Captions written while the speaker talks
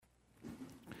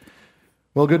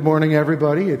Well, good morning,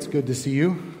 everybody. It's good to see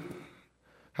you.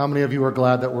 How many of you are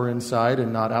glad that we're inside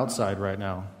and not outside right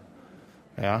now?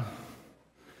 Yeah?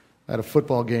 I had a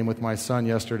football game with my son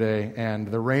yesterday, and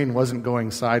the rain wasn't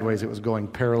going sideways. It was going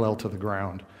parallel to the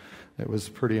ground. It was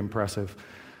pretty impressive.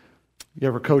 You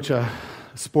ever coach a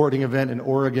sporting event in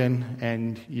Oregon,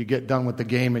 and you get done with the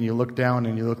game, and you look down,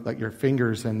 and you look like your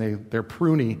fingers, and they're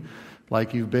pruny,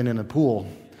 like you've been in a pool.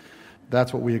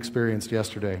 That's what we experienced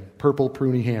yesterday. Purple,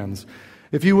 pruny hands.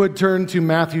 If you would turn to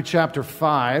Matthew chapter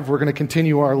 5, we're going to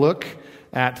continue our look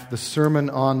at the Sermon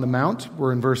on the Mount.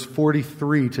 We're in verse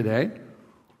 43 today.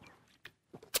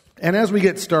 And as we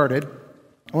get started,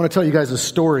 I want to tell you guys a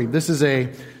story. This is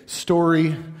a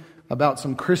story about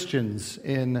some Christians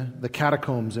in the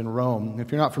catacombs in Rome.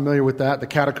 If you're not familiar with that, the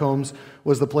catacombs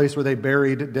was the place where they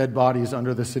buried dead bodies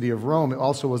under the city of Rome. It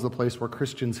also was the place where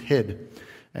Christians hid.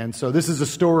 And so this is a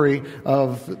story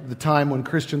of the time when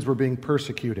Christians were being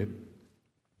persecuted.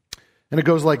 And it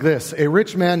goes like this. A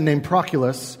rich man named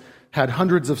Proculus had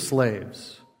hundreds of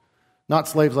slaves. Not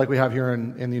slaves like we have here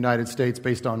in the United States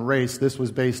based on race. This was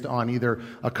based on either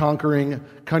a conquering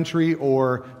country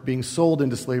or being sold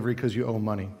into slavery because you owe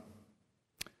money.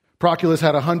 Proculus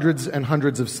had hundreds and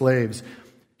hundreds of slaves.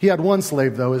 He had one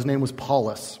slave, though. His name was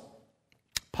Paulus.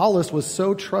 Paulus was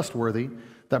so trustworthy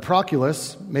that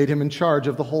Proculus made him in charge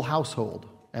of the whole household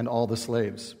and all the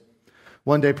slaves.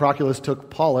 One day, Proculus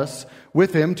took Paulus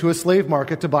with him to a slave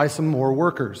market to buy some more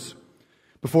workers.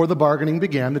 Before the bargaining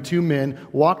began, the two men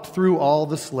walked through all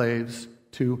the slaves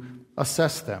to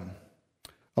assess them.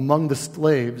 Among the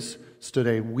slaves stood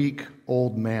a weak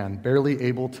old man, barely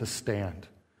able to stand.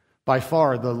 By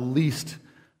far the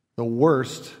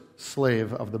worst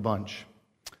slave of the bunch.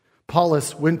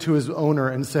 Paulus went to his owner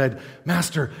and said,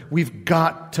 "Master, we've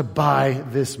got to buy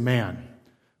this man."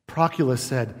 Proculus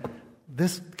said,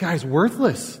 "This guy's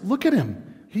worthless. Look at him.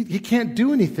 He can't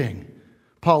do anything."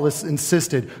 Paulus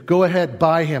insisted, "Go ahead,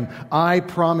 buy him. I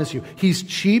promise you. He's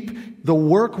cheap. The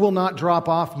work will not drop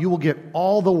off. You will get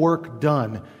all the work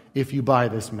done if you buy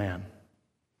this man."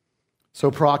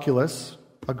 So Proculus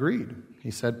agreed.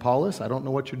 He said, "Paulus, I don't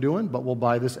know what you're doing, but we'll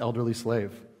buy this elderly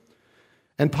slave."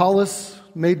 And Paulus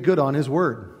made good on his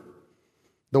word.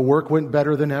 The work went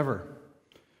better than ever.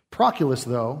 Proculus,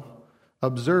 though,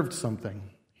 observed something.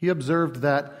 He observed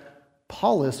that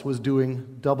Paulus was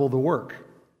doing double the work.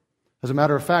 As a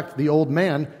matter of fact, the old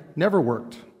man never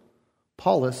worked.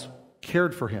 Paulus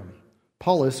cared for him.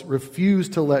 Paulus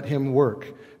refused to let him work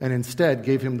and instead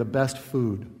gave him the best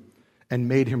food and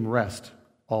made him rest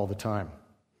all the time.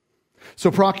 So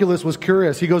Proculus was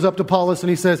curious. He goes up to Paulus and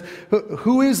he says,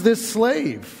 "Who is this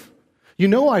slave? You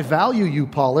know I value you,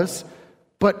 Paulus,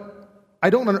 but I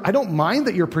don't mind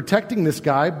that you're protecting this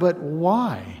guy, but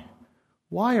why?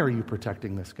 Why are you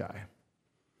protecting this guy?"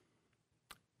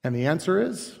 And the answer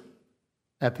is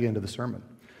at the end of the sermon.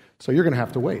 So you're going to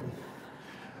have to wait.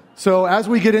 So as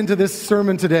we get into this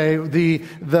sermon today,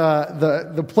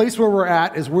 the place where we're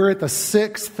at is we're at the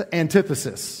sixth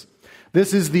antithesis.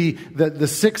 This is the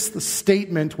sixth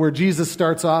statement where Jesus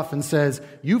starts off and says,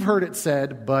 "You've heard it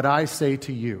said, but I say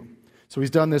to you." So he's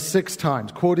done this 6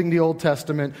 times, quoting the Old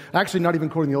Testament, actually not even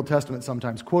quoting the Old Testament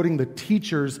sometimes, quoting the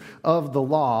teachers of the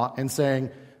law and saying,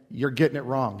 "You're getting it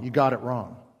wrong. You got it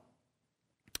wrong."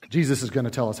 Jesus is going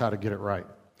to tell us how to get it right.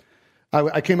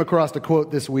 I came across a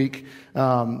quote this week.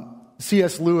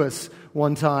 C.S. Lewis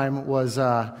one time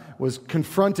was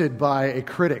confronted by a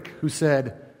critic who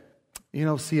said, "You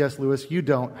know, C.S. Lewis, you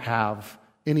don't have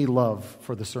any love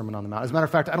for the Sermon on the Mount. As a matter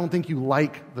of fact, I don't think you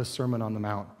like the Sermon on the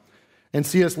Mount." And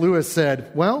C.S. Lewis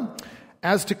said, "Well,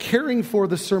 as to caring for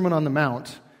the Sermon on the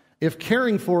Mount, if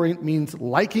caring for it means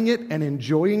liking it and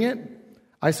enjoying it,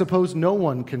 I suppose no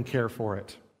one can care for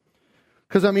it.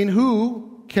 Because,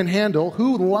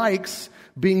 who likes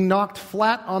being knocked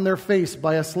flat on their face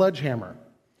by a sledgehammer?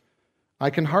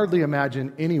 I can hardly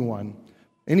imagine anything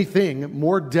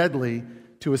more deadly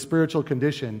to a spiritual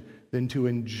condition than to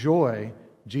enjoy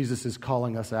Jesus'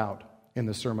 calling us out in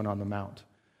the Sermon on the Mount."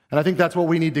 And I think that's what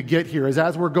we need to get here, is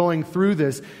as we're going through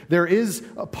this, there is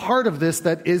a part of this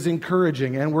that is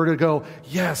encouraging, and we're to go,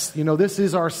 yes, this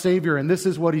is our Savior, and this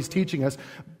is what He's teaching us.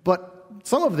 But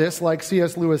some of this, like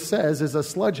C.S. Lewis says, is a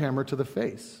sledgehammer to the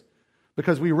face,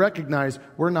 because we recognize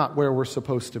we're not where we're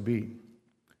supposed to be.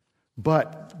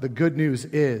 But the good news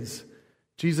is,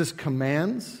 Jesus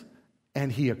commands and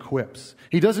He equips.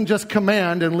 He doesn't just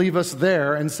command and leave us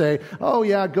there and say, "Oh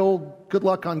yeah, good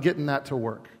luck on getting that to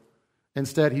work."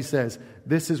 Instead, He says,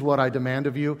 "This is what I demand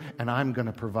of you, and I'm going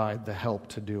to provide the help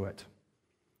to do it."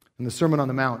 And the Sermon on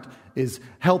the Mount is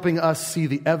helping us see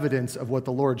the evidence of what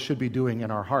the Lord should be doing in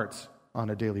our hearts on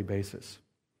a daily basis.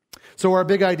 So our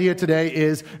big idea today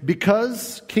is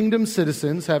because kingdom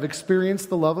citizens have experienced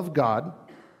the love of God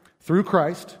through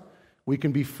Christ, we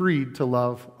can be freed to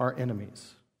love our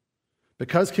enemies.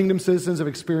 Because kingdom citizens have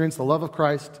experienced the love of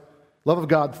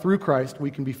God through Christ, we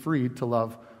can be freed to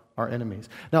love our enemies.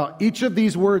 Now, each of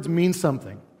these words means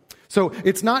something. So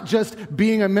it's not just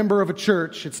being a member of a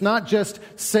church. It's not just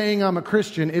saying I'm a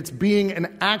Christian. It's being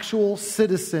an actual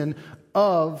citizen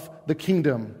of the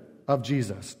kingdom of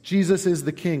Jesus. Jesus is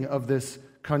the king of this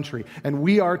country, and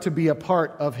we are to be a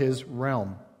part of his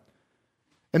realm.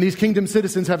 And these kingdom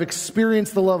citizens have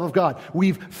experienced the love of God.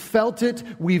 We've felt it.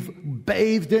 We've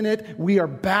bathed in it. We are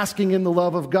basking in the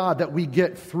love of God that we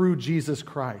get through Jesus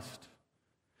Christ.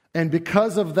 And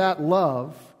because of that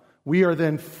love, we are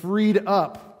then freed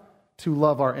up to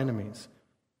love our enemies.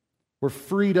 We're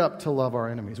freed up to love our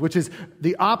enemies, which is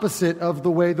the opposite of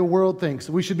the way the world thinks.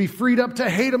 We should be freed up to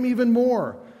hate them even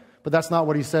more. But that's not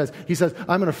what he says. He says,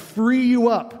 I'm going to free you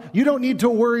up. You don't need to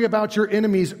worry about your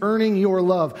enemies earning your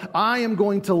love. I am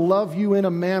going to love you in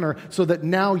a manner so that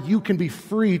now you can be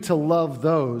free to love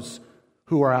those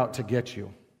who are out to get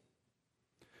you.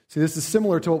 See, this is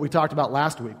similar to what we talked about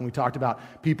last week when we talked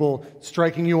about people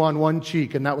striking you on one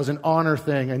cheek, and that was an honor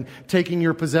thing, and taking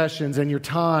your possessions and your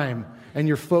time and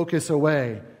your focus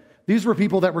away. These were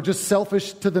people that were just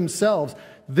selfish to themselves.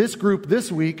 This group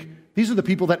this week, these are the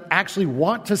people that actually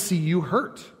want to see you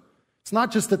hurt. It's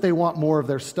not just that they want more of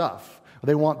their stuff, or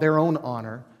they want their own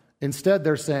honor. Instead,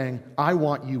 they're saying, I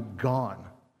want you gone.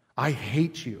 I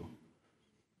hate you.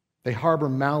 They harbor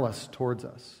malice towards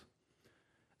us.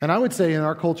 And I would say in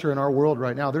our culture, in our world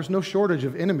right now, there's no shortage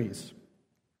of enemies.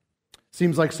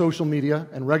 Seems like social media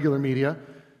and regular media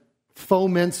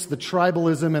foments the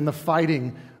tribalism and the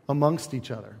fighting amongst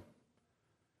each other.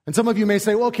 And some of you may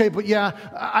say, well, okay, but yeah,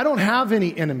 I don't have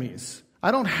any enemies. I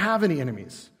don't have any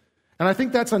enemies. And I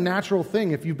think that's a natural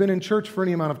thing. If you've been in church for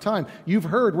any amount of time, you've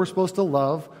heard we're supposed to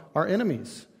love our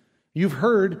enemies. You've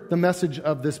heard the message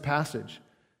of this passage.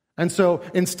 And so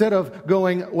instead of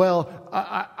going, well,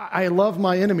 I love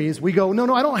my enemies, we go,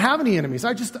 no, I don't have any enemies.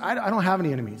 I don't have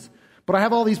any enemies. But I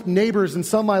have all these neighbors, and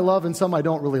some I love and some I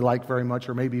don't really like very much,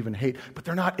 or maybe even hate, but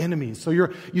they're not enemies. So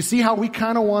you see how we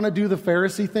kind of want to do the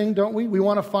Pharisee thing, don't we? We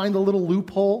want to find the little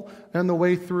loophole and the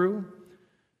way through.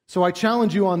 So I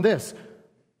challenge you on this.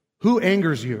 Who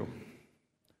angers you?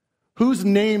 Whose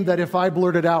name that if I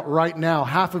blurted out right now,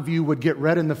 half of you would get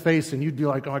red in the face and you'd be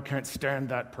like, oh, I can't stand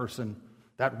that person,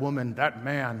 that woman, that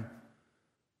man.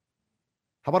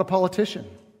 How about a politician?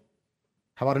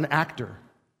 How about an actor?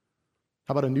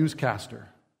 How about a newscaster?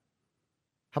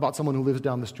 How about someone who lives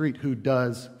down the street who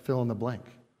does fill in the blank?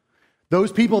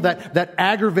 Those people that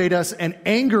aggravate us and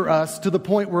anger us to the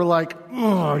point where like,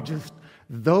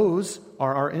 those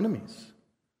are our enemies.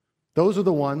 Those are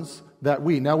the ones that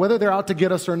now whether they're out to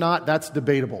get us or not, that's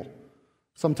debatable.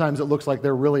 Sometimes it looks like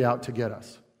they're really out to get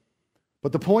us.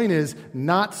 But the point is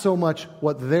not so much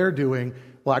what they're doing.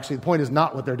 Well, actually, the point is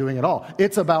not what they're doing at all.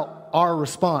 It's about our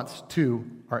response to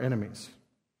our enemies.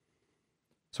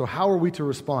 So how are we to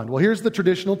respond? Well, here's the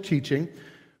traditional teaching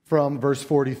from verse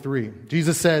 43.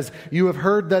 Jesus says, you have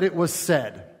heard that it was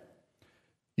said,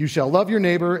 you shall love your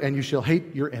neighbor and you shall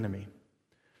hate your enemy.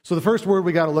 So the first word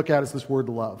we got to look at is this word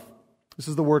love. This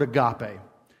is the word agape.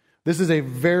 This is a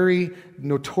very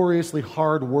notoriously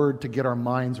hard word to get our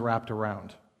minds wrapped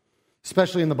around,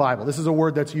 especially in the Bible. This is a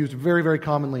word that's used very, very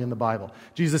commonly in the Bible.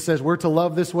 Jesus says we're to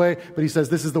love this way, but he says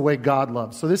this is the way God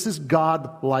loves. So this is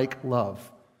God-like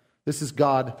love. This is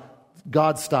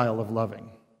God's style of loving.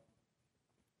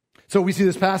 So we see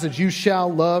this passage, you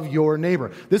shall love your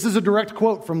neighbor. This is a direct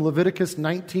quote from Leviticus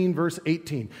 19, verse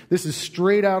 18. This is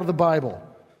straight out of the Bible.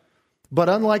 But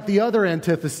unlike the other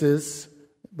antithesis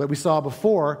that we saw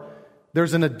before,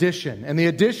 there's an addition. And the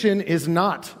addition is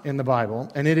not in the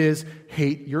Bible, and it is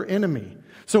hate your enemy.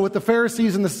 So what the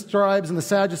Pharisees and the scribes and the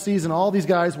Sadducees and all these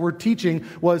guys were teaching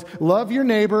was love your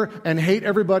neighbor and hate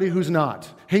everybody who's not.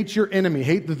 Hate your enemy.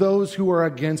 Hate those who are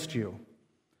against you.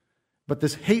 But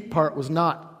this hate part was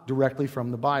not directly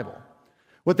from the Bible.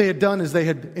 What they had done is they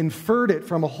had inferred it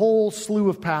from a whole slew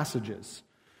of passages.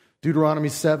 Deuteronomy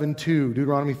 7:2,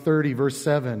 Deuteronomy 30, verse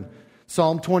 7,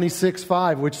 Psalm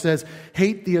 26:5, which says,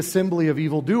 hate the assembly of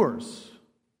evildoers.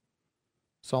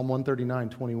 Psalm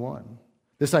 139:21.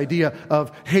 This idea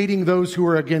of hating those who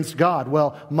are against God.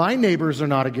 Well, my neighbors are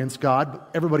not against God, but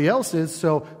everybody else is,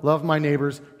 so love my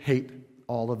neighbors, hate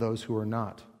all of those who are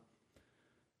not.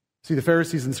 See, the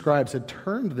Pharisees and scribes had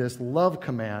turned this love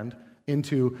command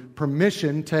into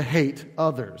permission to hate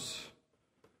others.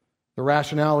 The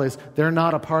rationale is they're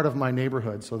not a part of my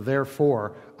neighborhood, so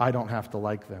therefore I don't have to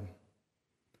like them.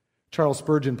 Charles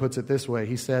Spurgeon puts it this way.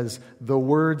 He says, the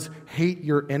words, hate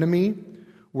your enemy,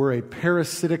 were a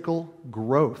parasitical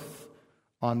growth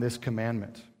on this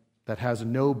commandment that has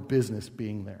no business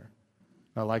being there.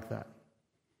 I like that.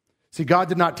 See, God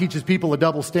did not teach his people a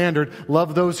double standard.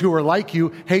 Love those who are like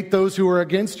you, hate those who are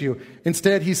against you.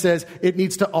 Instead, he says it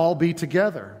needs to all be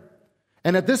together.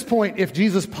 And at this point, if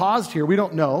Jesus paused here, we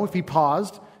don't know if he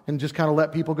paused and just kind of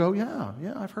let people go, yeah,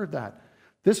 I've heard that.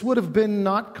 This would have been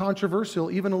not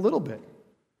controversial even a little bit.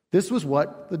 This was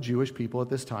what the Jewish people at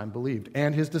this time believed,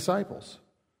 and his disciples.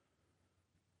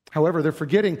 However, they're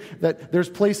forgetting that there's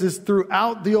places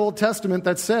throughout the Old Testament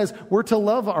that says we're to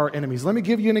love our enemies. Let me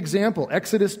give you an example.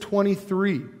 Exodus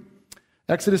 23.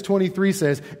 Exodus 23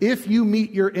 says, if you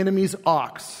meet your enemy's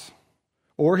ox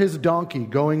or his donkey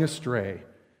going astray,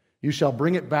 you shall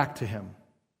bring it back to him.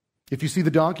 If you see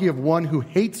the donkey of one who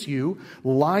hates you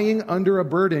lying under a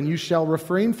burden, you shall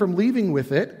refrain from leaving him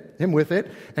with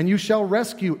it, and you shall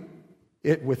rescue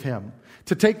it with him,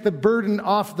 to take the burden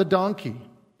off the donkey.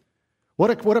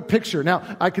 What a picture.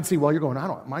 Now, I could see, well, you're going,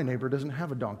 my neighbor doesn't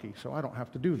have a donkey, so I don't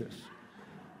have to do this.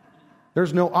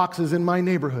 There's no oxes in my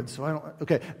neighborhood, so I don't.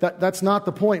 Okay, that's not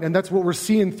the point, and that's what we're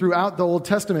seeing throughout the Old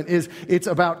Testament. Is it's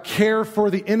about care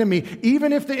for the enemy,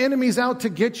 even if the enemy's out to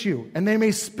get you, and they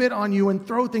may spit on you and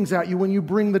throw things at you when you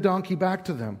bring the donkey back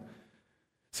to them.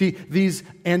 See, these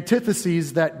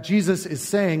antitheses that Jesus is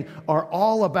saying are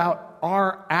all about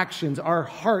our actions, our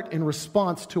heart in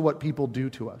response to what people do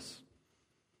to us.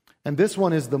 And this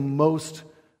one is the most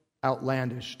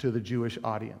outlandish to the Jewish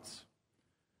audience.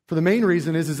 For the main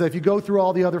reason is that if you go through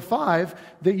all the other five,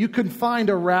 that you can find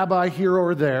a rabbi here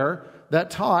or there that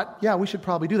taught, yeah, we should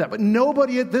probably do that. But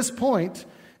nobody at this point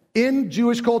in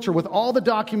Jewish culture, with all the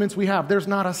documents we have, there's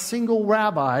not a single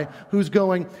rabbi who's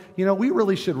going, we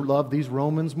really should love these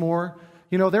Romans more.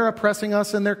 They're oppressing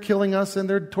us and they're killing us and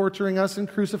they're torturing us and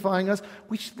crucifying us.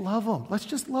 We should love them. Let's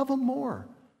just love them more.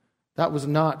 That was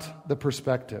not the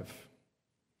perspective.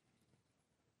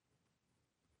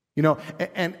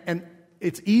 And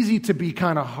it's easy to be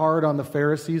kind of hard on the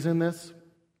Pharisees in this.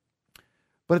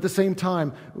 But at the same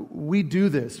time, we do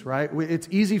this, right? It's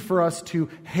easy for us to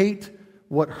hate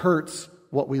what hurts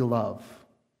what we love.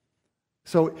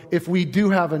 So if we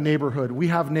do have a neighborhood, we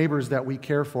have neighbors that we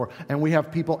care for, and we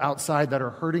have people outside that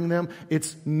are hurting them,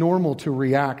 it's normal to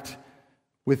react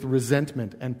with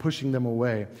resentment and pushing them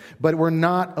away. But we're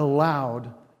not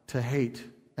allowed to hate.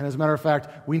 And as a matter of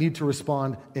fact, we need to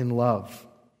respond in love.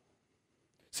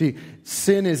 See,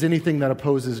 sin is anything that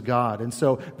opposes God. And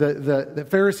so the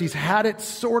Pharisees had it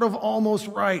sort of almost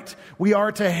right. We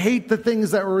are to hate the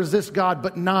things that resist God,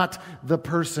 but not the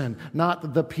person,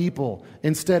 not the people.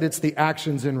 Instead, it's the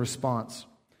actions in response.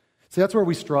 See, that's where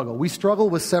we struggle. We struggle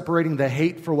with separating the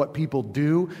hate for what people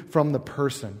do from the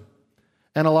person.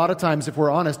 And a lot of times, if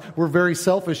we're honest, we're very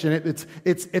selfish in it.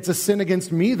 It's a sin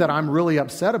against me that I'm really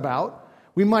upset about.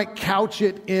 We might couch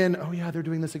it in, they're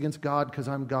doing this against God because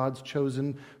I'm God's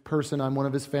chosen person. I'm one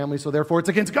of his family, so therefore it's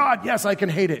against God. Yes, I can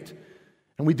hate it.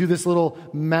 And we do this little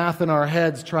math in our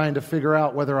heads trying to figure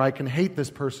out whether I can hate this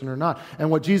person or not. And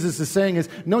what Jesus is saying is,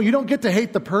 no, you don't get to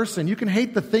hate the person. You can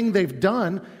hate the thing they've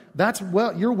done.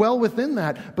 You're well within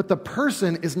that. But the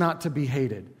person is not to be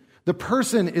hated. The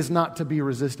person is not to be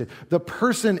resisted. The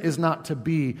person is not to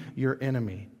be your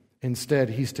enemy. Instead,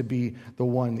 he's to be the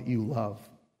one that you love.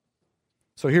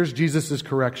 So here's Jesus'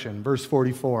 correction, verse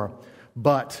 44.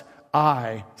 But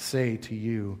I say to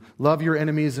you, love your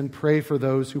enemies and pray for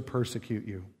those who persecute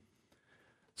you.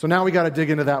 So now we got to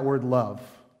dig into that word love,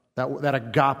 that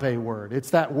agape word.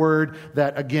 It's that word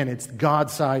that, again, it's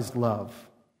God-sized love.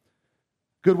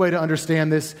 Good way to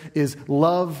understand this is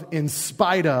love in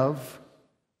spite of,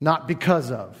 not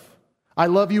because of. I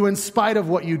love you in spite of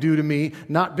what you do to me,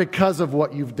 not because of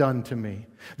what you've done to me.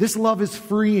 This love is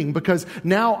freeing because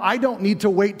now I don't need to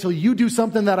wait till you do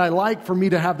something that I like for me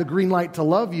to have the green light to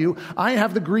love you. I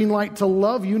have the green light to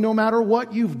love you no matter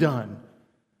what you've done.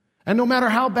 And no matter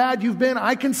how bad you've been,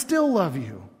 I can still love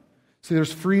you. See,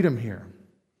 there's freedom here.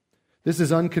 This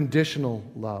is unconditional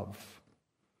love.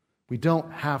 We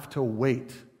don't have to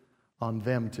wait on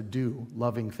them to do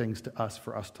loving things to us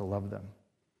for us to love them.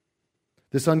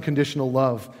 This unconditional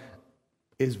love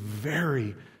is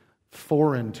very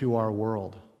foreign to our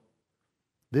world.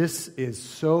 This is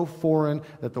so foreign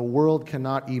that the world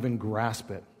cannot even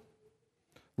grasp it.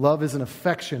 Love is an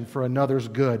affection for another's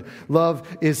good. Love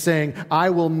is saying, I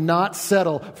will not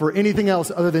settle for anything else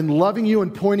other than loving you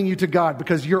and pointing you to God,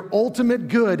 because your ultimate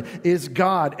good is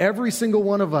God. Every single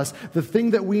one of us, the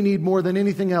thing that we need more than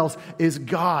anything else is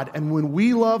God. And when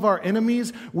we love our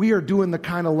enemies, we are doing the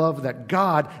kind of love that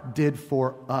God did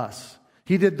for us.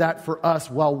 He did that for us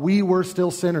while we were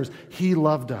still sinners. He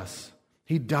loved us.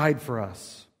 He died for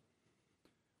us.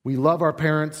 We love our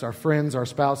parents, our friends, our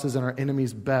spouses, and our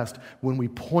enemies best when we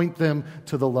point them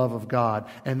to the love of God.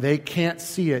 And they can't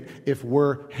see it if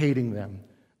we're hating them.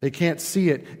 They can't see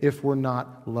it if we're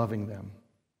not loving them.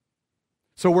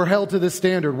 So we're held to this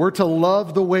standard. We're to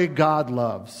love the way God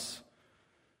loves.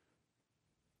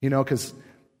 Because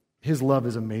His love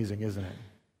is amazing, isn't it?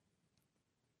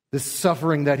 This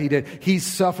suffering that He did. He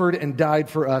suffered and died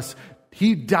for us.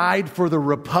 He died for the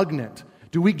repugnant.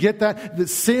 Do we get that? The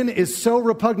sin is so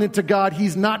repugnant to God,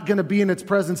 He's not going to be in its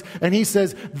presence. And He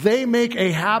says, they make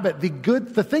a habit.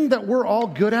 The thing that we're all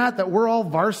good at, that we're all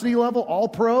varsity level, all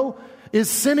pro, is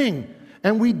sinning.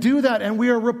 And we do that, and we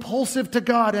are repulsive to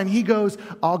God. And He goes,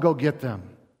 I'll go get them.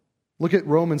 Look at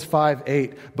Romans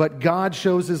 5:8. But God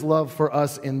shows His love for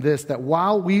us in this, that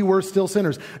while we were still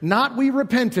sinners, not we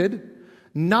repented,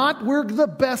 not we're the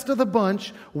best of the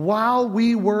bunch, while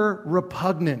we were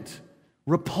repugnant,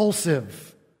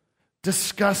 repulsive,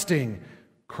 disgusting,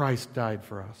 Christ died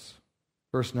for us.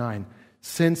 Verse 9,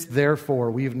 since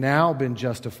therefore we've now been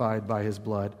justified by His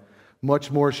blood,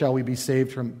 much more shall we be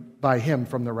saved by Him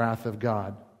from the wrath of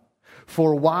God.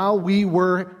 For while we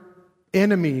were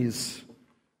enemies,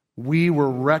 we were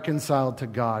reconciled to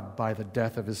God by the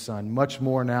death of His Son. Much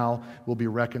more now will be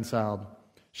reconciled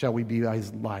shall we be by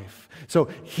His life. So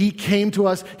He came to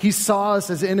us, He saw us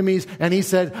as enemies, and He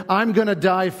said, I'm going to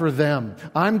die for them.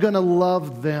 I'm going to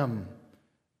love them.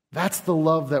 That's the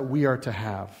love that we are to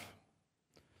have.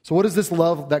 So what does this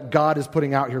love that God is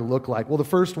putting out here look like? Well, the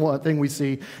first thing we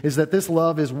see is that this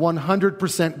love is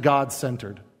 100%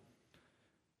 God-centered.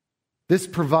 This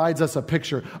provides us a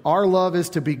picture. Our love is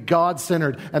to be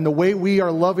God-centered, and the way we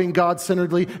are loving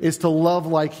God-centeredly is to love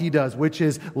like He does, which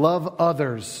is love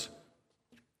others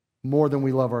more than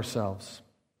we love ourselves.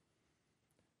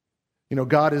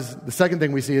 The second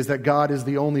thing we see is that God is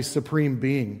the only supreme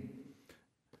being.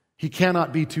 He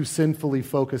cannot be too sinfully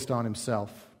focused on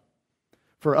Himself.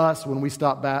 For us, when we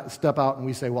step out and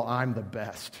we say, well, I'm the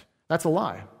best, that's a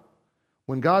lie.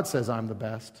 When God says I'm the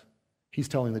best, He's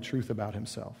telling the truth about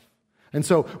Himself. And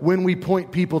so when we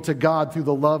point people to God through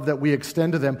the love that we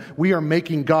extend to them, we are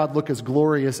making God look as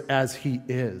glorious as He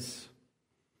is.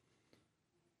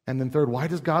 And then third, why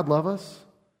does God love us?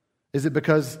 Is it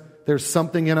because there's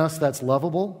something in us that's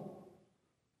lovable?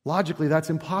 Logically,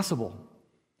 that's impossible.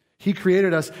 He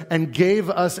created us and gave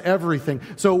us everything.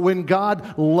 So when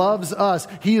God loves us,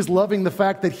 He is loving the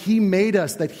fact that He made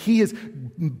us, that He has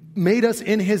made us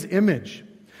in His image.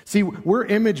 See, we're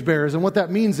image bearers, and what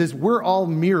that means is we're all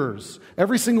mirrors.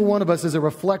 Every single one of us is a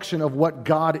reflection of what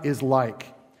God is like.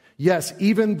 Yes,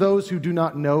 even those who do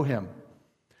not know Him.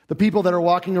 The people that are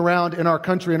walking around in our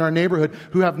country, in our neighborhood,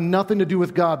 who have nothing to do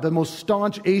with God, the most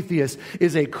staunch atheist,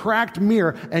 is a cracked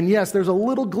mirror. And yes, there's a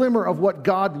little glimmer of what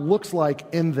God looks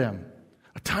like in them.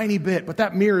 A tiny bit, but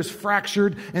that mirror is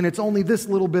fractured, and it's only this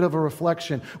little bit of a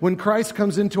reflection. When Christ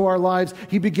comes into our lives,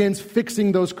 He begins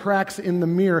fixing those cracks in the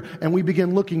mirror, and we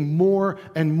begin looking more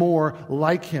and more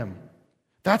like Him.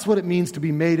 That's what it means to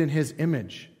be made in His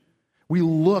image. We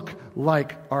look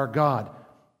like our God.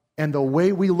 And the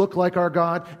way we look like our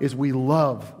God is we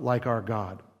love like our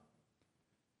God.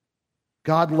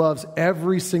 God loves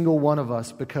every single one of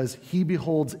us because He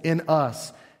beholds in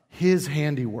us His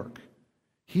handiwork.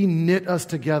 He knit us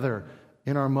together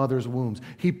in our mother's wombs.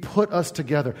 He put us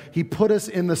together. He put us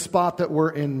in the spot that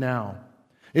we're in now.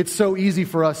 It's so easy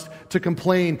for us to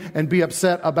complain and be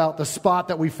upset about the spot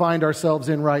that we find ourselves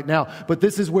in right now. But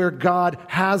this is where God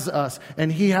has us,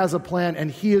 and He has a plan,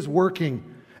 and He is working.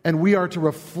 And we are to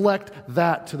reflect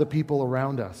that to the people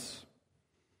around us.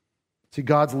 See,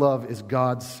 God's love is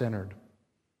God-centered.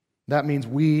 That means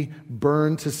we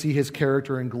burn to see His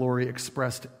character and glory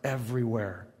expressed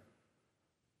everywhere.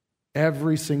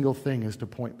 Every single thing is to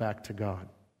point back to God.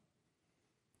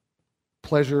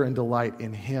 Pleasure and delight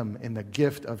in Him, in the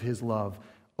gift of His love,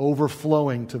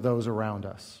 overflowing to those around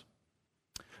us.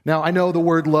 Now, I know the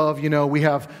word love, we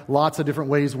have lots of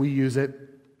different ways we use it.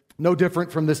 No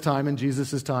different from this time in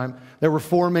Jesus' time. There were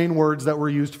 4 main words that were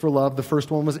used for love. The first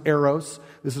one was eros.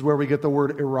 This is where we get the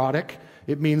word erotic.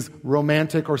 It means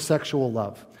romantic or sexual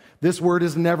love. This word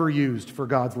is never used for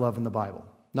God's love in the Bible.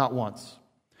 Not once.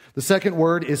 The second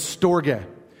word is storge,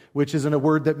 which is a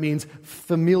word that means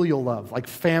familial love, like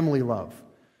family love.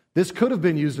 This could have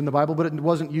been used in the Bible, but it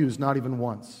wasn't used, not even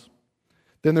once.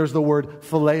 Then there's the word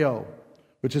phileo,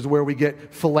 which is where we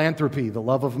get philanthropy, the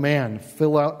love of man,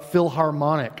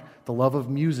 philharmonic, the love of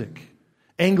music,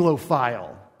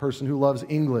 Anglophile, person who loves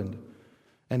England,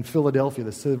 and Philadelphia,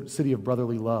 the city of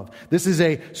brotherly love. This is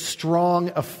a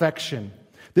strong affection.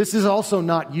 This is also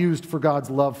not used for God's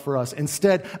love for us.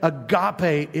 Instead,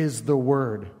 agape is the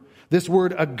word. This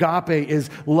word agape is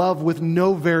love with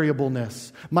no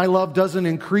variableness. My love doesn't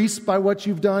increase by what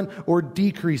you've done or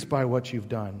decrease by what you've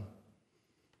done.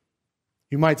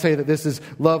 You might say that this is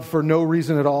love for no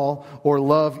reason at all, or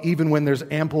love even when there's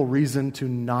ample reason to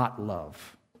not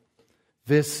love.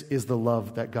 This is the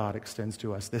love that God extends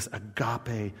to us, this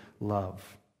agape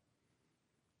love.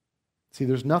 See,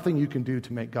 there's nothing you can do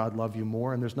to make God love you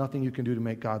more, and there's nothing you can do to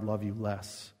make God love you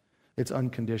less. It's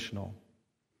unconditional.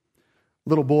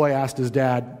 Little boy asked his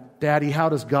dad, "Daddy, how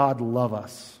does God love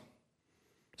us?"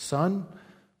 "Son,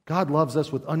 God loves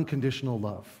us with unconditional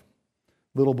love."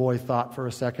 Little boy thought for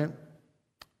a second.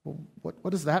 "Well,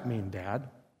 what does that mean, Dad?"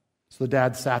 So the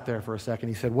dad sat there for a second.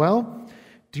 He said, "Well,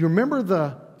 do you remember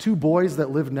the 2 boys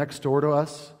that lived next door to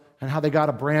us and how they got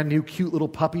a brand new cute little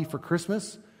puppy for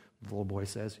Christmas?" The little boy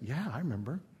says, "Yeah, I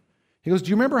remember." He goes, "Do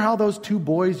you remember how those 2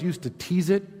 boys used to tease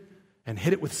it and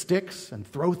hit it with sticks and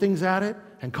throw things at it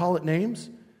and call it names?"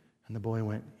 And the boy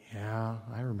went, "Yeah,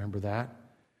 I remember that."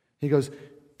 He goes,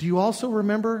 "Do you also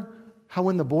remember how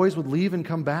when the boys would leave and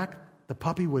come back, the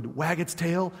puppy would wag its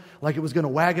tail like it was going to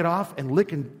wag it off and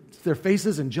lick in their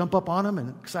faces and jump up on them and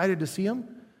excited to see them?"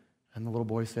 And the little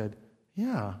boy said,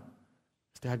 "Yeah."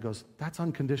 His dad goes, "That's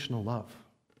unconditional love.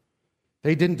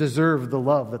 They didn't deserve the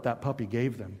love that puppy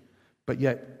gave them, but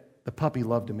yet the puppy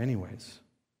loved him anyways."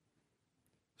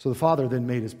 So the father then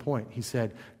made his point. He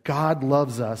said, God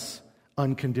loves us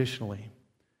unconditionally.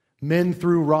 Men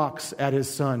threw rocks at his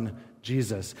son,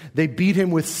 Jesus. They beat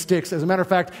him with sticks. As a matter of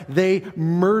fact, they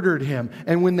murdered him.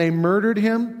 And when they murdered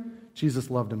him, Jesus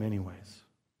loved him anyways.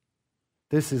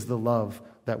 This is the love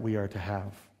that we are to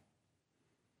have.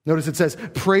 Notice it says,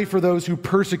 pray for those who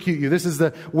persecute you. This is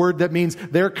the word that means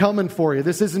they're coming for you.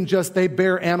 This isn't just they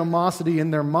bear animosity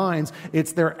in their minds.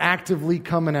 It's they're actively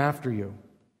coming after you.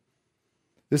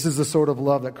 This is the sort of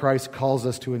love that Christ calls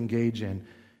us to engage in.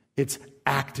 It's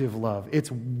active love.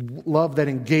 It's love that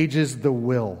engages the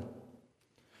will.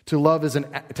 To love is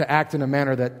to act in a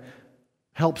manner that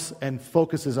helps and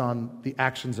focuses on the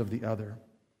actions of the other.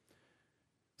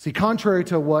 See, contrary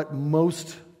to what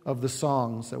most of the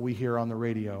songs that we hear on the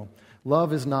radio,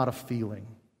 love is not a feeling.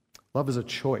 Love is a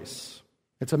choice.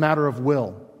 It's a matter of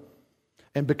will.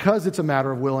 And because it's a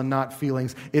matter of will and not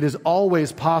feelings, it is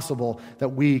always possible that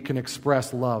we can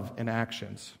express love in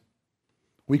actions.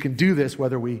 We can do this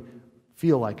whether we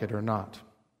feel like it or not.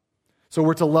 So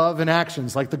we're to love in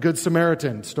actions, like the Good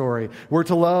Samaritan story. We're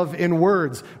to love in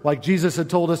words, like Jesus had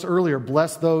told us earlier,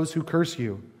 bless those who curse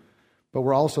you. But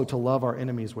we're also to love our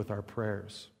enemies with our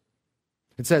prayers.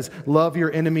 It says, love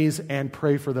your enemies and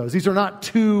pray for those. These are not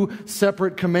 2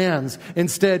 separate commands.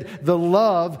 Instead, the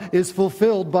love is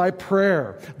fulfilled by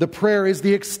prayer. The prayer is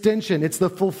the extension. It's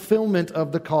the fulfillment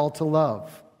of the call to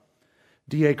love.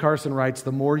 D.A. Carson writes,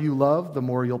 the more you love, the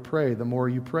more you'll pray. The more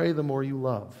you pray, the more you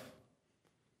love.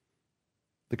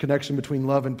 The connection between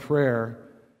love and prayer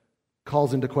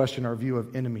calls into question our view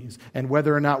of enemies and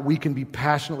whether or not we can be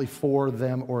passionately for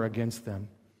them or against them.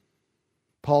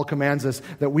 Paul commands us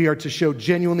that we are to show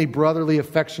genuinely brotherly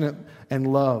affection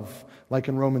and love, like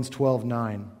in Romans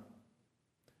 12:9.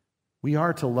 We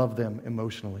are to love them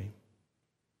emotionally.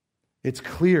 It's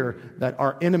clear that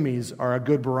our enemies are a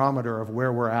good barometer of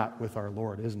where we're at with our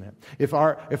Lord, isn't it? If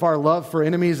our love for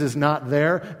enemies is not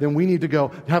there, then we need to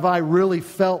go, have I really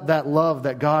felt that love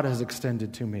that God has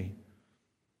extended to me?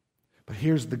 But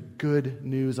here's the good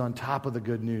news on top of the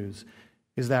good news,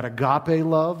 is that agape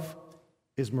love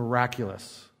is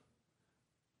miraculous.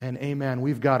 And amen,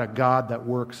 we've got a God that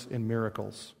works in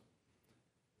miracles.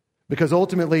 Because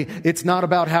ultimately, it's not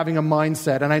about having a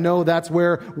mindset. And I know that's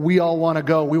where we all want to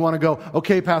go. We want to go,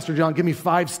 okay, Pastor John, give me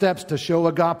 5 steps to show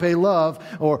agape love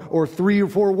or 3 or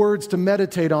 4 words to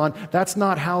meditate on. That's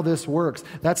not how this works.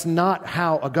 That's not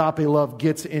how agape love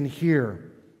gets in here.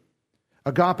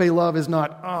 Agape love is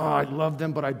not, I love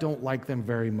them, but I don't like them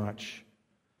very much.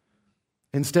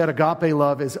 Instead, agape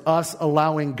love is us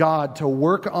allowing God to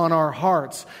work on our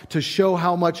hearts to show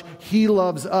how much He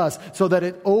loves us so that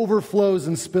it overflows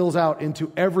and spills out into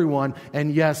everyone,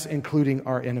 and yes, including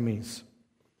our enemies.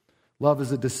 Love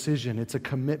is a decision. It's a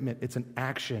commitment. It's an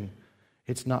action.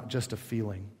 It's not just a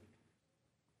feeling.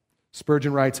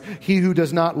 Spurgeon writes, he who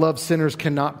does not love sinners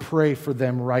cannot pray for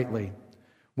them rightly.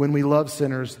 When we love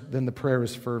sinners, then the prayer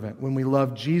is fervent. When we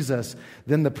love Jesus,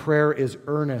 then the prayer is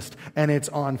earnest, and it's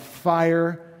on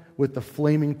fire with the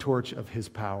flaming torch of His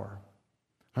power.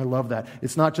 I love that.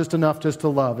 It's not just enough just to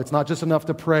love. It's not just enough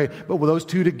to pray. But with those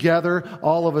 2 together,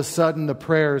 all of a sudden the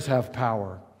prayers have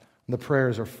power. And the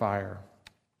prayers are fire.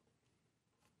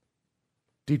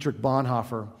 Dietrich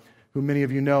Bonhoeffer, who many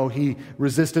of you know, he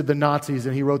resisted the Nazis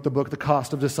and he wrote the book, The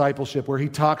Cost of Discipleship, where he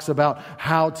talks about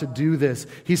how to do this.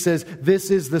 He says, this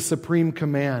is the supreme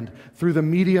command. Through the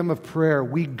medium of prayer,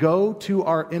 we go to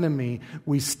our enemy,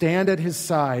 we stand at his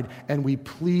side, and we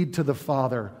plead to the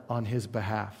Father on his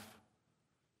behalf.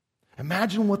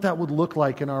 Imagine what that would look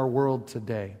like in our world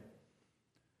today,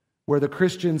 where the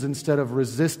Christians, instead of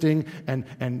resisting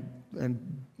and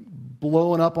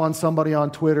blowing up on somebody on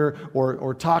Twitter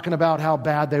or talking about how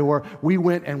bad they were, we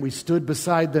went and we stood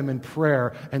beside them in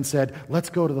prayer and said, let's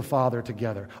go to the Father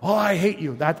together. Oh, I hate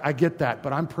you. I get that,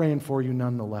 but I'm praying for you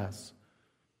nonetheless.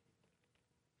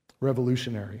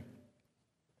 Revolutionary.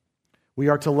 We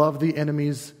are to love the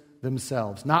enemies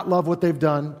themselves. Not love what they've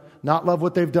done, not love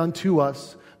what they've done to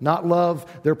us, not love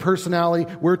their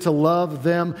personality. We're to love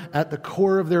them at the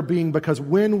core of their being, because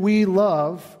when we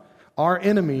love our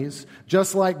enemies,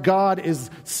 just like God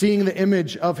is seeing the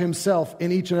image of himself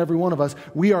in each and every one of us,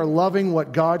 we are loving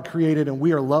what God created, and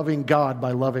we are loving God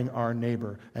by loving our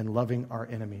neighbor and loving our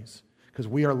enemies, because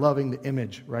we are loving the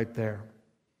image right there.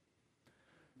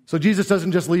 So Jesus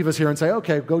doesn't just leave us here and say,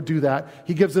 okay, go do that.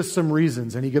 He gives us some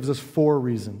reasons, and he gives us 4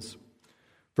 reasons.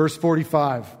 Verse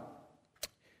 45,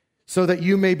 so that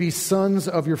you may be sons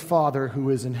of your Father who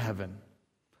is in heaven.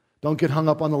 Don't get hung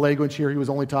up on the language here. He was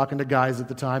only talking to guys at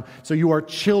the time. So you are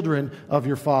children of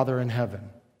your Father in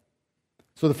heaven.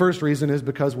 So the first reason is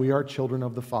because we are children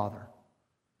of the Father.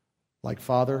 Like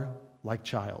father, like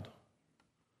child.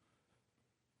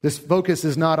 This focus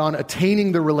is not on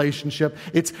attaining the relationship.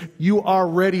 It's you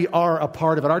already are a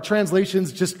part of it. Our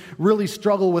translations just really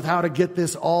struggle with how to get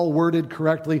this all worded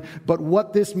correctly. But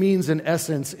what this means in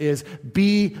essence is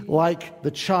be like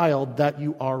the child that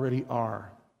you already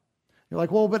are. You're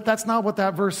like, well, but that's not what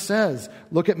that verse says.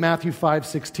 Look at Matthew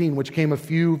 5:16, which came a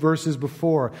few verses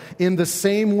before. In the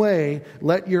same way,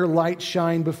 let your light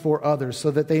shine before others,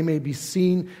 so that they may be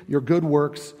seen your good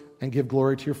works and give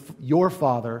glory to your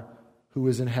Father who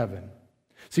is in heaven.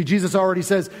 See, Jesus already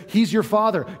says, he's your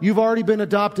Father. You've already been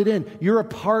adopted in. You're a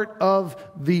part of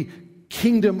the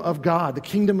kingdom of God, the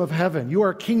kingdom of heaven. You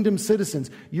are kingdom citizens.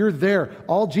 You're there.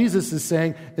 All Jesus is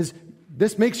saying is,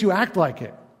 this makes you act like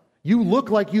it. You look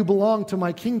like you belong to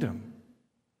my kingdom.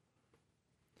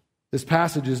 This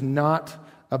passage is not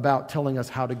about telling us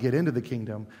how to get into the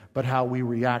kingdom, but how we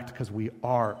react because we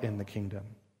are in the kingdom.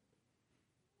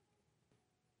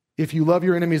 If you love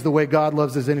your enemies the way God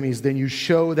loves his enemies, then you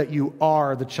show that you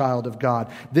are the child of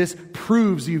God. This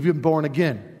proves you've been born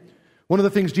again. One of the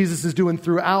things Jesus is doing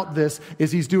throughout this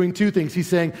is he's doing 2 things. He's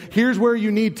saying, here's where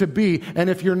you need to be. And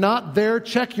if you're not there,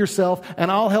 check yourself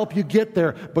and I'll help you get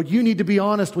there. But you need to be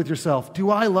honest with yourself. Do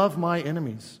I love my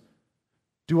enemies?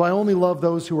 Do I only love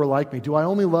those who are like me? Do I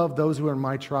only love those who are in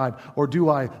my tribe? Or do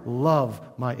I love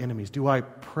my enemies? Do I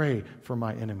pray for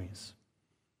my enemies?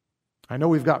 I know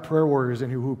we've got prayer warriors in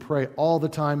here who pray all the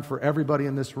time for everybody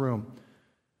in this room.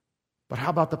 But how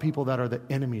about the people that are the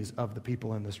enemies of the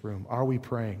people in this room? Are we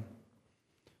praying?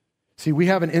 See, we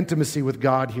have an intimacy with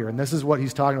God here, and this is what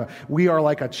he's talking about. We are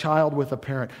like a child with a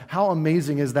parent. How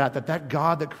amazing is that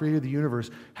God that created the universe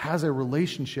has a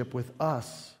relationship with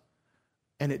us,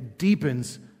 and it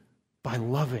deepens by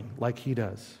loving like he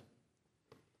does.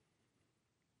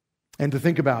 And to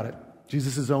think about it,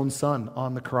 Jesus' own son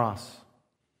on the cross,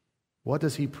 what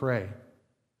does he pray?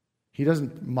 He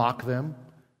doesn't mock them.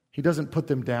 He doesn't put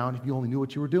them down. If you only knew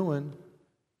what you were doing.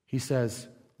 He says,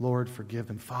 Lord, forgive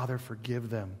them. Father, forgive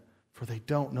them, for they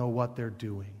don't know what they're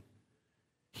doing.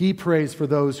 He prays for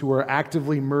those who are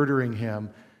actively murdering him,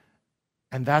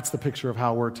 and that's the picture of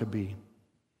how we're to be.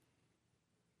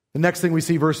 The next thing we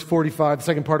see, verse 45, the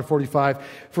second part of 45,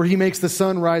 for he makes the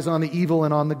sun rise on the evil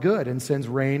and on the good, and sends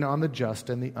rain on the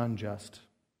just and the unjust.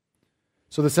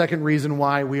 So the second reason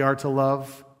why we are to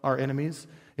love our enemies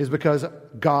is because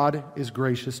God is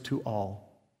gracious to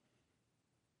all.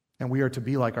 And we are to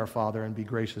be like our Father and be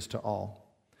gracious to all.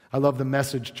 I love the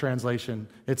Message translation.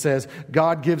 It says,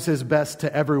 God gives his best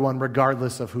to everyone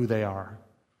regardless of who they are.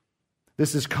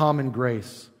 This is common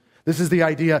grace. This is the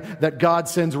idea that God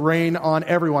sends rain on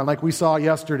everyone, like we saw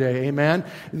yesterday, amen?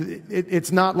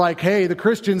 It's not like, hey, the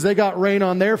Christians, they got rain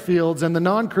on their fields, and the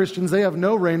non-Christians, they have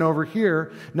no rain over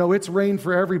here. No, it's rain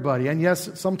for everybody, and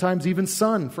yes, sometimes even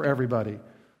sun for everybody.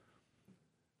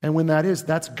 And when that is,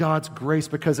 that's God's grace,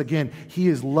 because again, he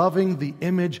is loving the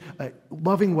image,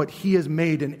 loving what he has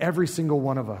made in every single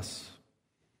one of us.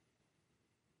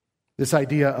 This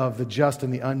idea of the just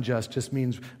and the unjust just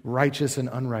means righteous and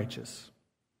unrighteous.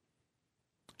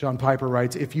 John Piper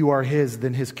writes, if you are his,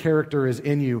 then his character is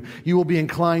in you. You will be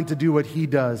inclined to do what he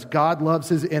does. God loves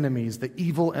his enemies, the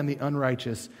evil and the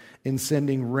unrighteous, in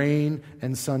sending rain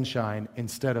and sunshine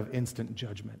instead of instant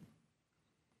judgment.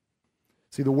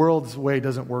 See, the world's way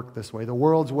doesn't work this way. The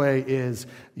world's way is,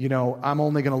 I'm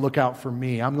only going to look out for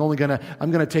me. I'm going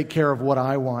to take care of what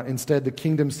I want. Instead, the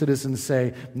kingdom citizens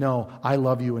say, no, I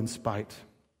love you in spite.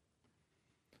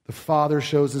 The Father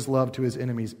shows his love to his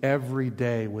enemies every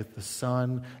day with the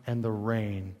sun and the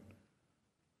rain.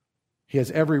 He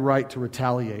has every right to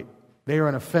retaliate. They are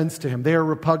an offense to him. They are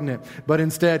repugnant. But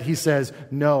instead, he says,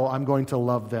 no, I'm going to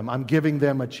love them. I'm giving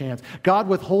them a chance. God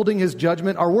withholding his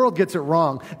judgment, our world gets it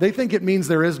wrong. They think it means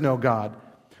there is no God.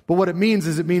 But what it means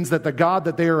that the God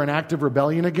that they are in active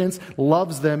rebellion against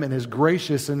loves them and is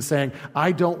gracious in saying,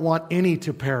 I don't want any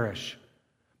to perish,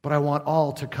 but I want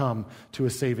all to come to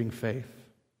a saving faith.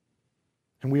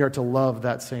 And we are to love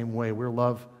that same way. We're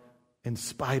love in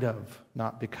spite of,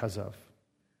 not because of.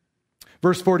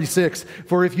 Verse 46,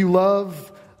 for if you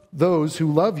love those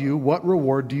who love you, what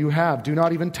reward do you have? Do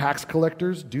not even tax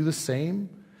collectors do the same?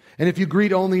 And if you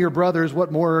greet only your brothers,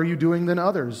 what more are you doing than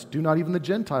others? Do not even the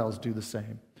Gentiles do the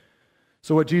same?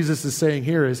 So what Jesus is saying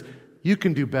here is, you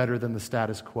can do better than the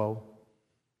status quo.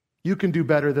 You can do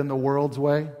better than the world's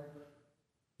way.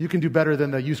 You can do better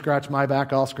than the you scratch my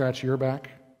back, I'll scratch your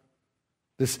back.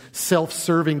 This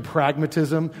self-serving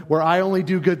pragmatism where I only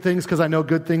do good things because I know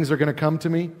good things are going to come to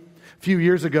me. A few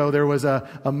years ago, there was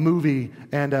a movie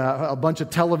and a bunch of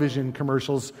television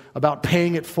commercials about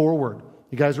paying it forward.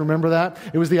 You guys remember that?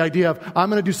 It was the idea of,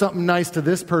 I'm going to do something nice to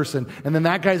this person, and then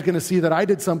that guy's going to see that I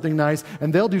did something nice,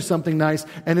 and they'll do something nice.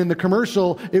 And in the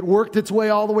commercial, it worked its way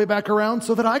all the way back around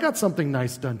so that I got something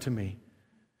nice done to me.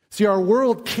 See, our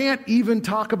world can't even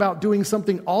talk about doing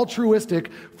something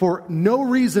altruistic for no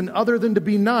reason other than to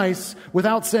be nice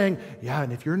without saying, yeah,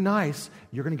 and if you're nice,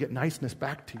 you're going to get niceness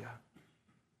back to you.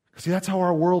 See, that's how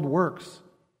our world works.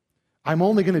 I'm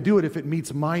only going to do it if it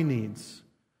meets my needs,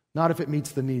 not if it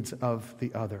meets the needs of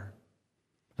the other.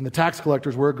 And the tax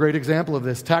collectors were a great example of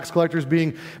this. Tax collectors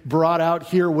being brought out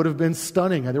here would have been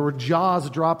stunning. There were jaws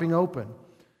dropping open.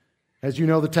 As you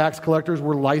know, the tax collectors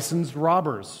were licensed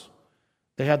robbers.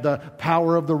 They had the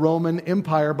power of the Roman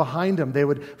Empire behind them. They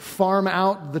would farm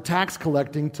out the tax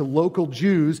collecting to local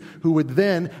Jews who would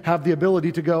then have the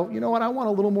ability to go, you know what, I want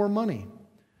a little more money.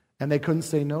 And they couldn't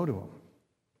say no to him.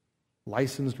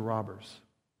 Licensed robbers.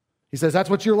 He says, that's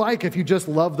what you're like if you just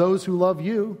love those who love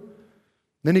you.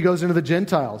 Then he goes into the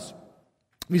Gentiles.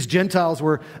 These Gentiles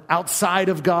were outside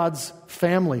of God's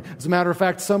family. As a matter of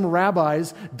fact, some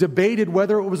rabbis debated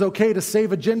whether it was okay to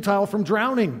save a Gentile from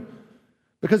drowning.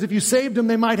 Because if you saved them,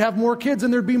 they might have more kids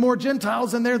and there'd be more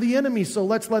Gentiles and they're the enemy, so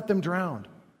let's let them drown.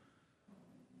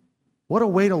 What a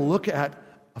way to look at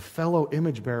a fellow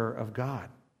image bearer of God.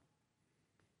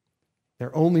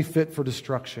 They're only fit for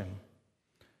destruction.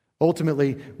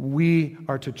 Ultimately, we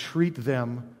are to treat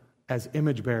them as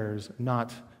image bearers,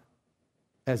 not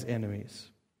as enemies.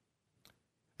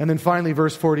 And then finally,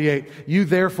 verse 48, you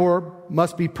therefore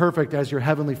must be perfect as your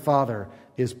heavenly Father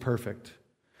is perfect.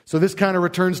 So this kind of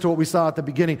returns to what we saw at the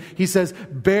beginning. He says,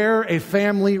 bear a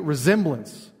family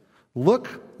resemblance.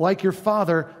 Look like your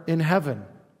Father in heaven.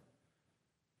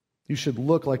 You should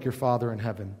look like your Father in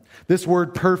heaven. This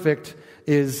word perfect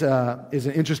is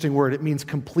an interesting word. It means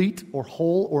complete or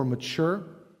whole or mature.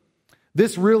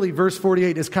 This really, verse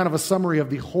 48, is kind of a summary of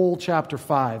the whole chapter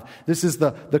 5. This is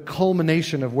the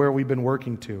culmination of where we've been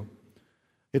working to.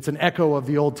 It's an echo of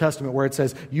the Old Testament where it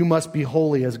says, you must be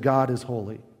holy as God is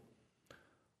holy.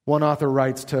 One author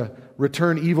writes, to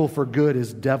return evil for good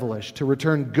is devilish. To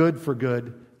return good for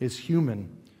good is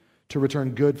human. To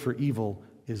return good for evil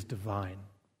is divine.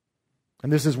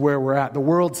 And this is where we're at. The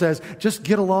world says, just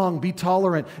get along, be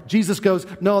tolerant. Jesus goes,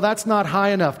 no, that's not high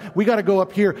enough. We got to go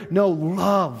up here. No,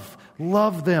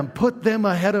 love them. Put them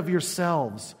ahead of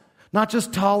yourselves. Not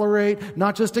just tolerate,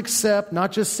 not just accept,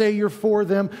 not just say you're for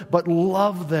them, but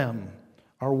love them.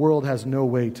 Our world has no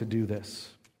way to do this.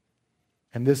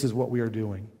 And this is what we are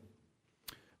doing.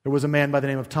 There was a man by the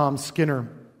name of Tom Skinner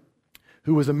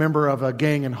who was a member of a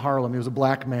gang in Harlem. He was a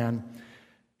black man.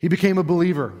 He became a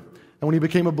believer. And when he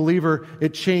became a believer,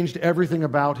 it changed everything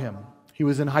about him. He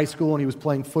was in high school and he was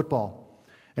playing football.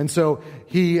 And so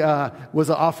he was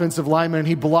an offensive lineman and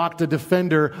he blocked a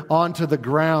defender onto the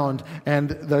ground. And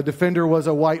the defender was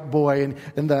a white boy.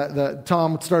 And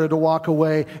Tom started to walk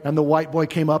away and the white boy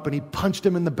came up and he punched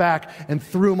him in the back and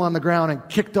threw him on the ground and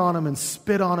kicked on him and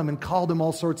spit on him and called him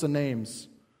all sorts of names.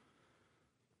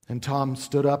 And Tom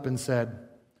stood up and said,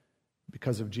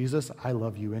 because of Jesus, I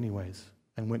love you anyways,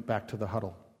 and went back to the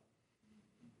huddle.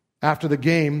 After the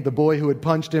game, the boy who had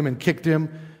punched him and kicked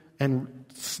him and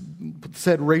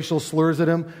said racial slurs at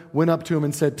him went up to him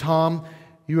and said, Tom,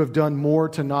 you have done more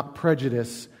to knock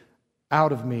prejudice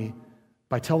out of me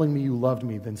by telling me you loved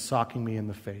me than socking me in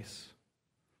the face.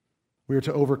 We are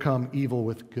to overcome evil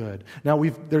with good. Now,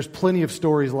 there's plenty of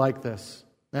stories like this.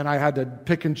 And I had to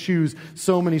pick and choose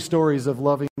so many stories of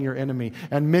loving your enemy.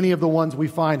 And many of the ones we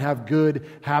find have good,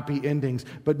 happy endings.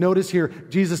 But notice here,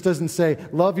 Jesus doesn't say,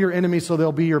 love your enemy so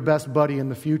they'll be your best buddy in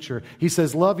the future. He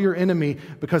says, love your enemy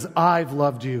because I've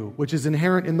loved you, which is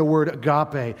inherent in the word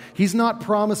agape. He's not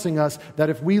promising us that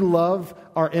if we love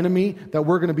our enemy, that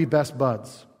we're going to be best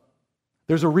buds.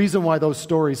 There's a reason why those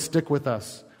stories stick with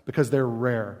us, because they're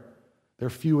rare. They're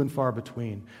few and far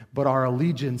between. But our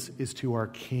allegiance is to our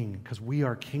King, because we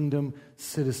are kingdom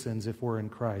citizens if we're in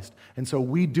Christ. And so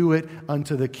we do it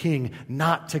unto the King,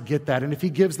 not to get that. And if He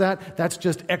gives that, that's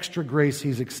just extra grace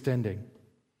He's extending.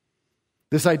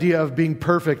 This idea of being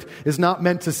perfect is not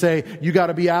meant to say, you got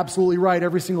to be absolutely right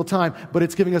every single time, but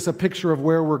it's giving us a picture of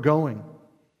where we're going.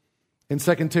 In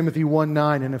 2 Timothy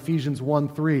 1:9 and Ephesians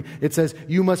 1:3, it says,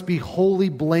 you must be wholly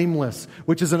blameless,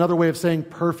 which is another way of saying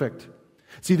perfect.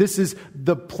 See, this is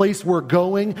the place we're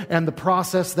going and the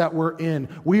process that we're in.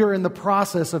 We are in the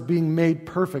process of being made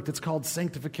perfect. It's called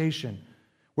sanctification,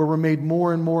 where we're made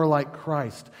more and more like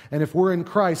Christ. And if we're in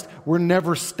Christ, we're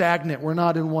never stagnant. We're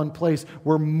not in one place.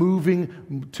 We're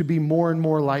moving to be more and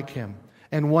more like Him.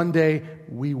 And one day,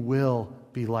 we will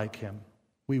be like Him.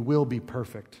 We will be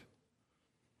perfect.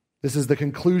 This is the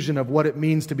conclusion of what it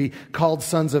means to be called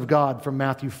sons of God from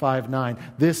Matthew 5:9.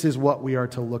 This is what we are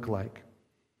to look like.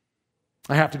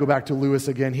 I have to go back to Lewis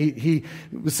again. He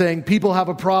was saying people have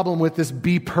a problem with this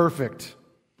be perfect.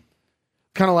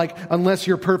 Kind of like, unless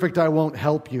you're perfect, I won't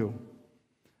help you.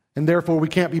 And therefore we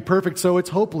can't be perfect, so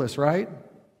it's hopeless, right?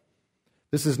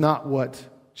 This is not what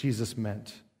Jesus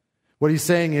meant. What He's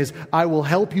saying is, I will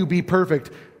help you be perfect.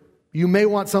 You may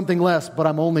want something less, but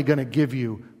I'm only going to give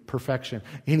you perfection.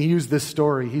 And he used this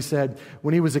story. He said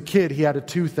when he was a kid, he had a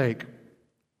toothache.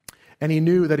 And he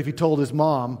knew that if he told his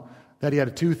mom that he had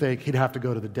a toothache, he'd have to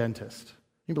go to the dentist.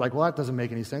 He'd be like, well, that doesn't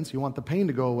make any sense. You want the pain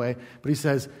to go away. But he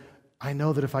says, I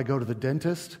know that if I go to the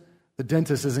dentist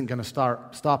isn't going to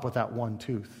stop with that one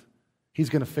tooth. He's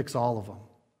going to fix all of them.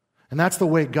 And that's the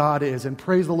way God is. And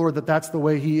praise the Lord that that's the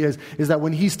way He is that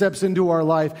when He steps into our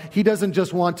life, He doesn't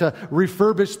just want to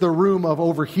refurbish the room of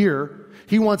over here.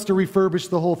 He wants to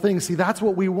refurbish the whole thing. See, that's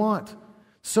what we want.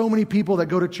 So many people that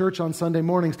go to church on Sunday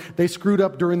mornings, they screwed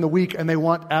up during the week and they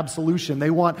want absolution. They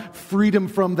want freedom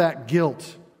from that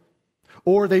guilt.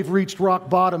 Or they've reached rock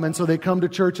bottom and so they come to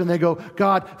church and they go,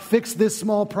 God, fix this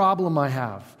small problem I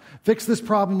have. Fix this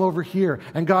problem over here.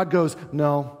 And God goes,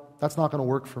 no, that's not going to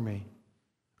work for me.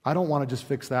 I don't want to just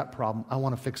fix that problem. I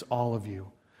want to fix all of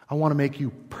you. I want to make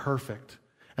you perfect.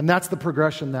 And that's the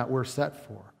progression that we're set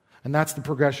for. And that's the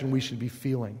progression we should be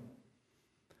feeling.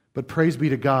 But praise be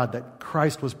to God that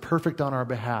Christ was perfect on our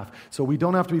behalf. So we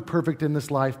don't have to be perfect in this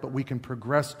life, but we can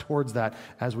progress towards that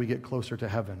as we get closer to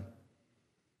heaven.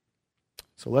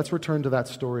 So let's return to that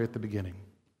story at the beginning.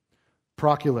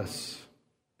 Proculus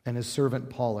and his servant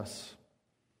Paulus.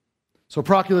 So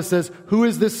Proculus says, who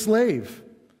is this slave?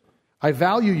 I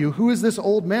value you. Who is this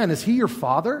old man? Is he your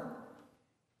father?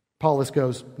 Paulus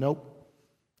goes, nope.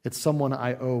 It's someone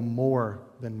I owe more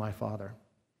than my father.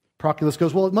 Proculus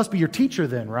goes, well, it must be your teacher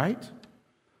then, right?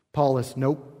 Paulus,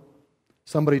 nope.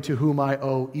 Somebody to whom I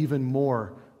owe even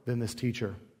more than this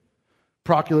teacher.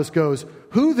 Proculus goes,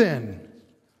 who then?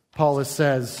 Paulus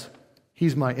says,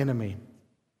 he's my enemy.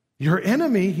 Your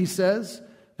enemy, he says.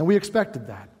 And we expected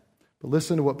that. But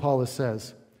listen to what Paulus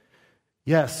says.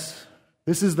 Yes,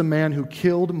 this is the man who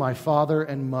killed my father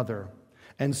and mother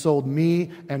and sold me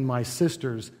and my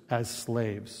sisters as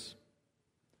slaves.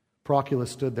 Proculus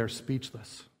stood there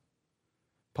speechless.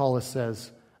 Paulus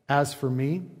says, as for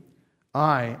me,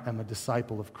 I am a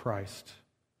disciple of Christ,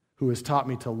 who has taught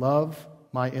me to love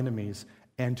my enemies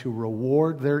and to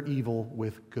reward their evil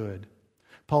with good.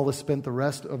 Paulus spent the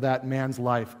rest of that man's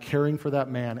life caring for that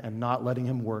man and not letting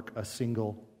him work a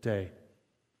single day.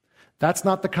 That's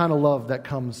not the kind of love that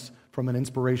comes from an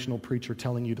inspirational preacher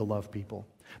telling you to love people.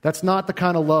 That's not the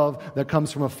kind of love that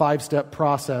comes from a 5-step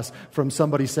process from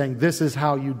somebody saying, this is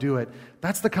how you do it.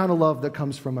 That's the kind of love that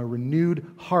comes from a renewed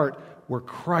heart where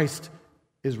Christ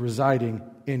is residing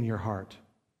in your heart.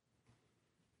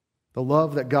 The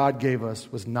love that God gave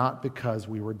us was not because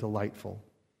we were delightful,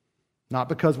 not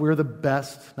because we were the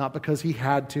best, not because He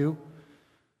had to.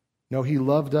 No, He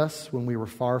loved us when we were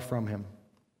far from Him.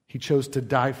 He chose to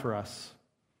die for us,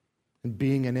 and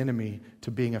being an enemy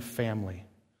to being a family.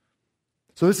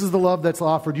 So this is the love that's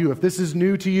offered you. If this is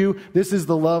new to you, this is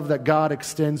the love that God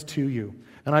extends to you.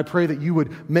 And I pray that you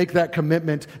would make that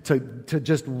commitment to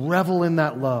just revel in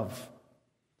that love.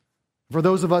 For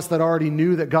those of us that already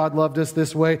knew that God loved us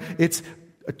this way, it's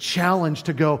a challenge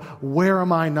to go, where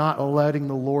am I not letting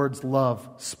the Lord's love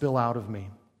spill out of me?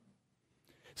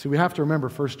 So we have to remember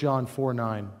 1 John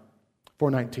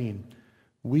 4:19.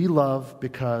 We love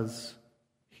because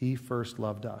He first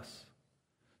loved us.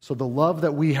 So the love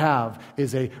that we have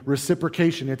is a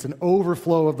reciprocation. It's an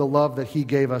overflow of the love that He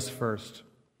gave us first.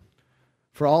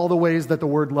 For all the ways that the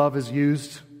word love is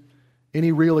used,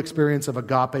 any real experience of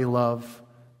agape love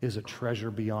is a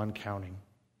treasure beyond counting.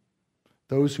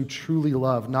 Those who truly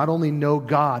love not only know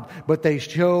God, but they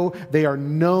show they are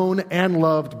known and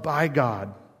loved by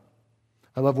God.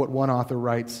 I love what one author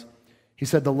writes. He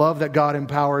said, the love that God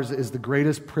empowers is the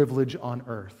greatest privilege on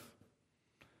earth.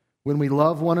 When we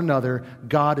love one another,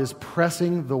 God is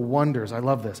pressing the wonders. I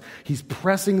love this. He's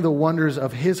pressing the wonders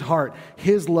of His heart,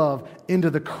 His love, into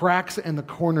the cracks and the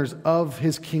corners of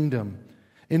His kingdom,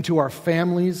 into our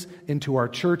families, into our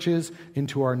churches,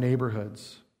 into our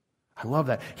neighborhoods. I love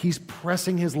that. He's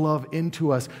pressing His love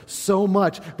into us so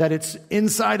much that it's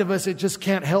inside of us, it just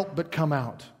can't help but come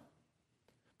out.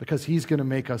 Because He's going to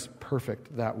make us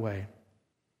perfect that way.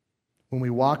 When we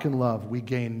walk in love, we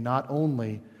gain not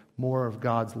only more of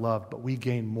God's love, but we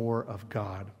gain more of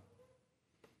God.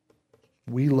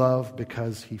 We love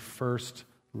because He first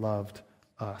loved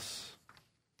us.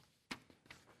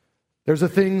 There's a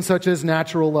thing such as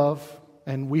natural love,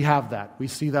 and we have that. We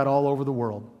see that all over the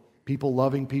world. People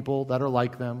loving people that are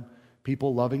like them,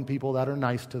 people loving people that are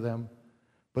nice to them.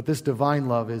 But this divine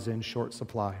love is in short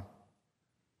supply.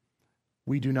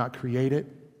 We do not create it,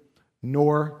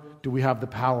 nor do we have the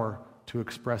power to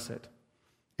express it.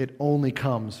 It only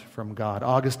comes from God.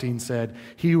 Augustine said,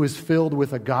 he who is filled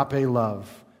with agape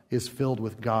love is filled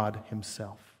with God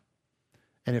Himself.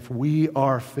 And if we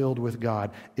are filled with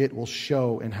God, it will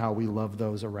show in how we love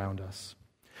those around us.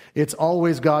 It's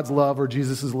always God's love or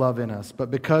Jesus' love in us. But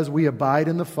because we abide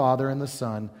in the Father and the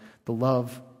Son, the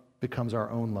love becomes our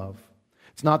own love.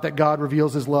 It's not that God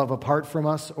reveals His love apart from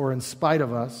us or in spite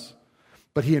of us,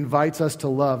 but He invites us to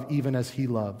love even as He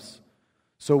loves.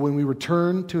 So when we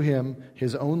return to Him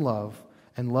His own love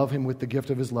and love Him with the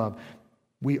gift of His love,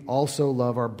 we also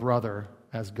love our brother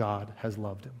as God has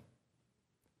loved him.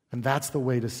 And that's the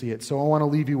way to see it. So I want to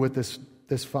leave you with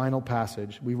this final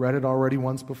passage. We read it already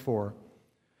once before.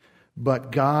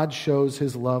 But God shows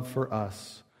His love for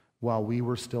us while we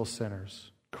were still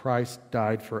sinners. Christ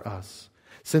died for us.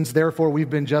 Since therefore we've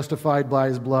been justified by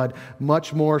His blood,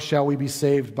 much more shall we be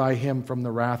saved by Him from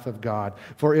the wrath of God.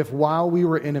 For if while we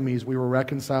were enemies we were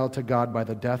reconciled to God by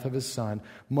the death of His Son,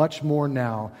 much more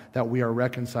now that we are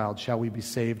reconciled shall we be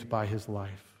saved by His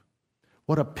life.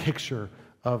 What a picture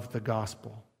of the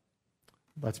gospel.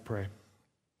 Let's pray.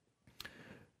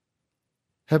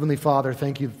 Heavenly Father,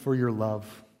 thank You for Your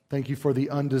love. Thank You for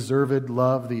the undeserved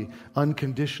love, the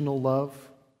unconditional love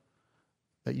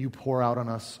that You pour out on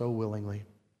us so willingly.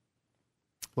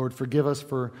 Lord, forgive us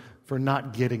for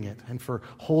not getting it and for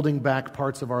holding back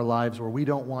parts of our lives where we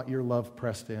don't want Your love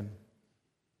pressed in.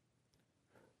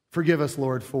 Forgive us,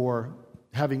 Lord, for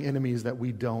having enemies that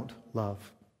we don't love.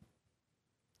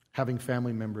 Having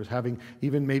family members, having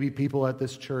even maybe people at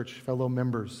this church, fellow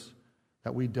members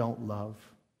that we don't love.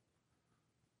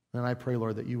 And I pray,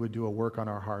 Lord, that You would do a work on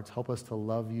our hearts. Help us to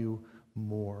love You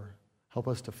more. Help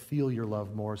us to feel Your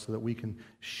love more so that we can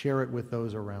share it with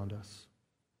those around us.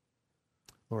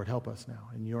 Lord, help us now.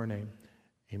 In Your name,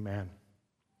 amen.